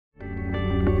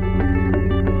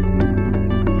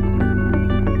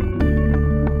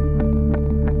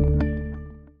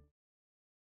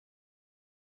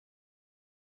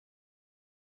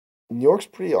New York's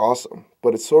pretty awesome,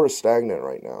 but it's sort of stagnant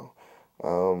right now.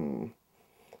 Um,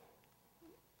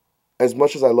 as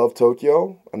much as I love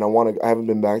Tokyo, and I haven't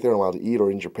been back there in a while to eat, or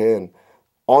in Japan,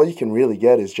 all you can really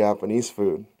get is Japanese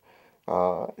food.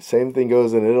 Same thing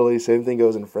goes in Italy. Same thing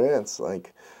goes in France.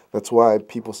 Like that's why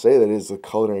people say that it is the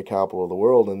culinary capital of the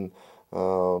world, and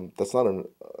that's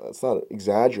not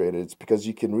exaggerated. It's because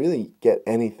you can really get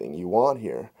anything you want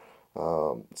here.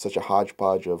 Such a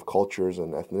hodgepodge of cultures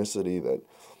and ethnicity that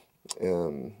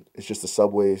it's just a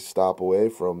subway stop away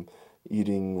from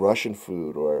eating Russian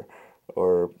food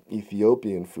or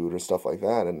Ethiopian food or stuff like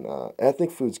that. And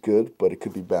ethnic food's good, but it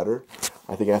could be better.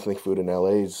 I think ethnic food in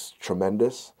LA is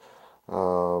tremendous.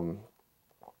 Um,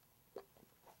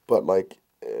 but like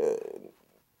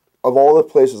of all the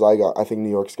places I think New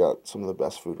York's got some of the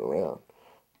best food around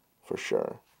for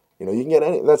sure. You know, you can get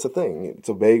any. That's the thing. It's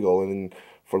a bagel, and then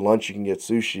for lunch you can get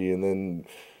sushi, and then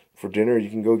for dinner you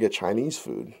can go get Chinese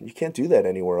food. You can't do that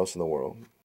anywhere else in the world.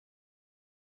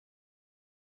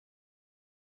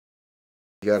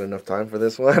 You got enough time for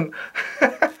this one?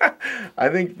 I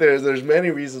think there's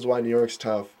many reasons why New York's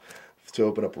tough to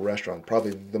open up a restaurant.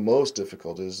 Probably the most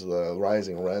difficult is the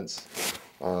rising rents.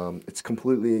 It's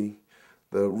completely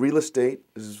the real estate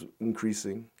is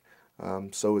increasing,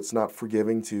 so it's not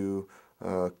forgiving to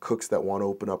cooks that want to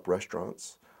open up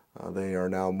restaurants. They are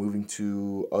now moving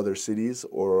to other cities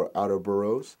or outer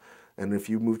boroughs, and if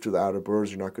you move to the outer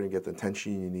boroughs, you're not going to get the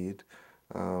attention you need.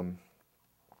 Um,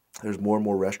 there's more and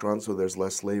more restaurants, so there's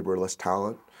less labor, less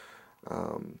talent.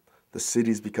 The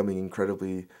city's becoming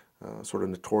incredibly sort of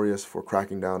notorious for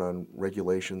cracking down on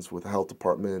regulations with the health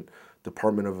department,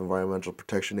 Department of Environmental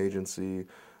Protection Agency,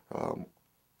 um,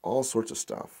 all sorts of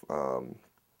stuff.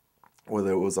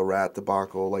 Whether it was a rat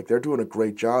debacle, like they're doing a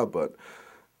great job, but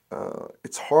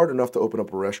it's hard enough to open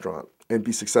up a restaurant and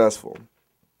be successful.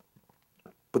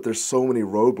 But there's so many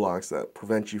roadblocks that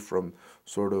prevent you from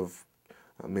sort of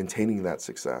maintaining that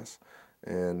success.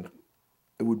 And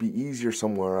it would be easier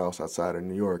somewhere else outside of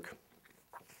New York.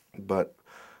 But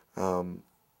um,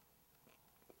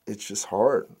 it's just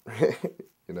hard,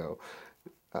 you know.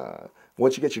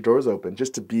 Once you get your doors open,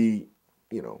 just to be,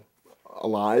 you know,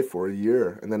 alive for a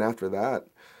year, and then after that,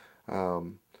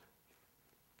 um,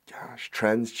 gosh,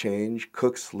 trends change,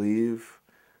 cooks leave.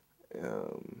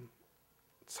 Um,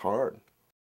 it's hard.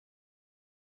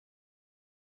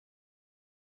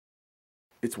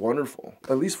 It's wonderful.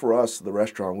 At least for us, the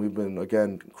restaurant, we've been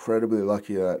again incredibly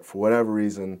lucky that for whatever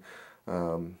reason,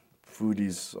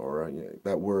 foodies or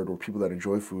that word, or people that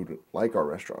enjoy food like our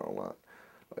restaurant a lot,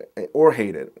 or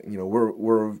hate it. You know,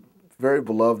 we're very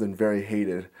beloved and very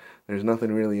hated. There's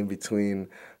nothing really in between,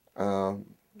 um,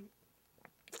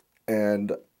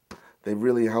 and they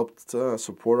really helped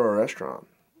support our restaurant.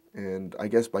 And I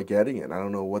guess by getting it, I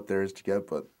don't know what there is to get,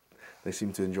 but they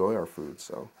seem to enjoy our food,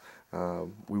 so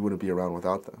we wouldn't be around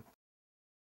without them.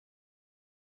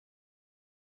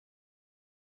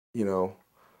 You know,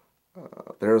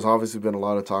 there's obviously been a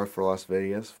lot of talk for Las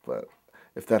Vegas, but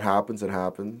if that happens, it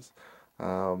happens.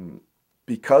 Um,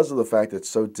 because of the fact that it's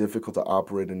so difficult to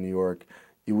operate in New York,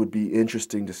 it would be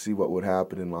interesting to see what would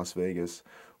happen in Las Vegas,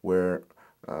 where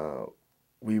uh,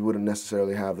 we wouldn't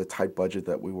necessarily have the tight budget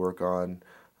that we work on.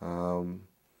 Um,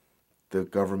 the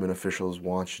government officials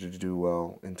want you to do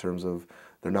well in terms of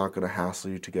they're not going to hassle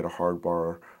you to get a hard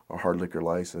bar or hard liquor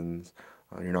license.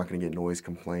 You're not going to get noise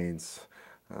complaints.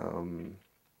 Um,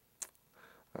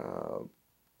 uh,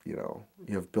 you know,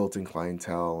 you have built-in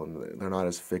clientele, and they're not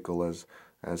as fickle as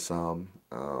some.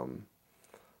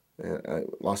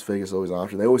 Las Vegas is always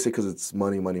option. They always say because it's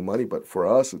money, money, money, but for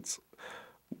us,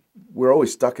 we're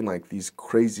always stuck in like these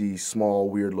crazy small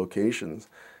weird locations,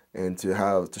 and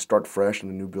to start fresh in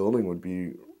a new building would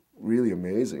be really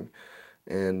amazing.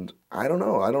 And I don't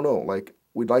know. Like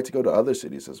we'd like to go to other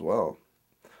cities as well.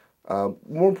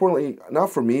 More importantly, not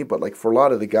for me, but like for a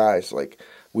lot of the guys, like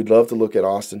we'd love to look at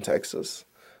Austin, Texas.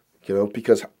 You know,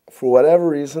 because for whatever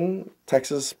reason,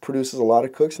 Texas produces a lot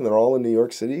of cooks, and they're all in New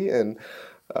York City, and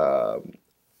um,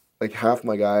 like half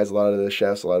my guys, a lot of the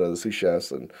chefs, a lot of the sous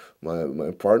chefs, and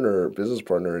my partner, business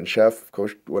partner, and chef,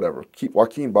 coach, whatever,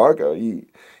 Joaquin Baga,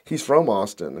 he's from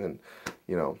Austin, and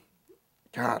you know,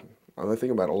 God, I'm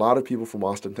thinking about a lot of people from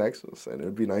Austin, Texas, and it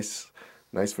would be nice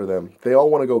for them. They all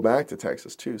want to go back to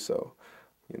Texas too, so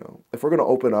you know, if we're gonna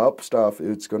open up stuff,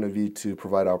 it's gonna be to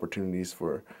provide opportunities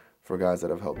for guys that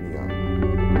have helped me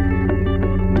out.